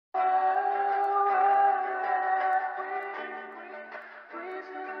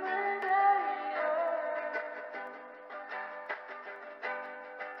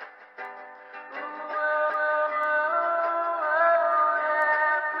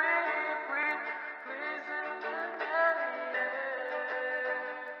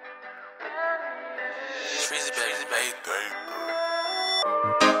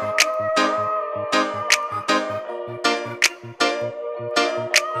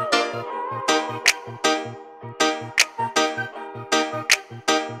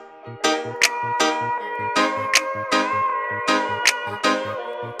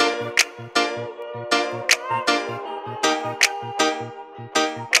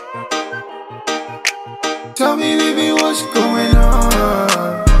Tell me, baby, what's going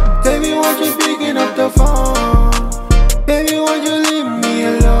on? Baby, why you picking up the phone? Baby, why you leave me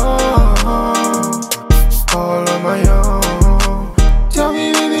alone? All on my own. Tell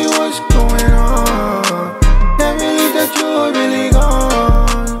me, baby, what's going on? Can't believe that you're really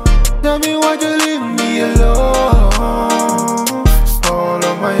gone. Tell me, why you leave me alone? All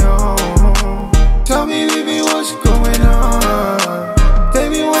on my own. Tell me, baby, what's going on?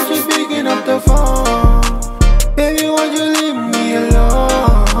 Baby, why you picking up the phone? Baby, why'd you leave me alone?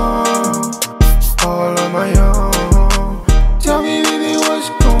 All on my own. Tell me, baby, what's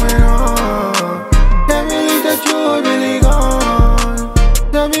going on? Can't believe that you're really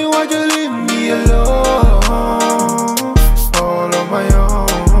gone. Tell me, why'd you leave me alone? All on my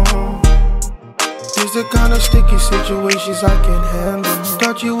own. These the kind of sticky situations I can't handle.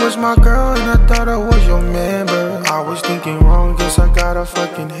 Thought you was my girl and I thought I was your man, but I was thinking wrong, guess I gotta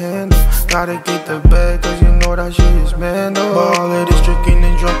fucking handle. Gotta get the bag, cause you know that shit is man though. But all of this drinking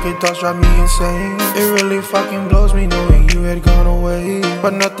and drunken thoughts drive me insane. It really fucking blows me knowing you had gone away.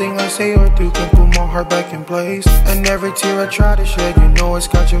 But nothing I say or do can put my heart back in place. And every tear I try to shed, you know it's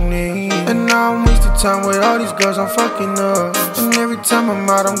got your name. And now I'm wasting time with all these girls I'm fucking up. And every time I'm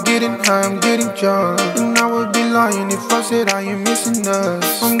out I'm getting high, I'm getting drunk. And I would be lying if I said I ain't missing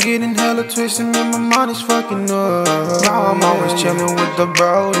us. I'm getting hella twisted and my mind is fucking up. Now I'm always chilling with the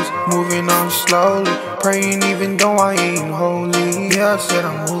bros, moving on slowly, praying even though I ain't holy. Yeah, I said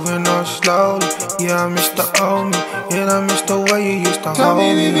I'm moving on slowly. Yeah, I miss the old me. Yeah, I miss the way you used to hold me. Tell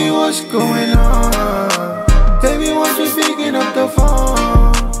me, baby, what's going on? Baby, why you picking up the phone?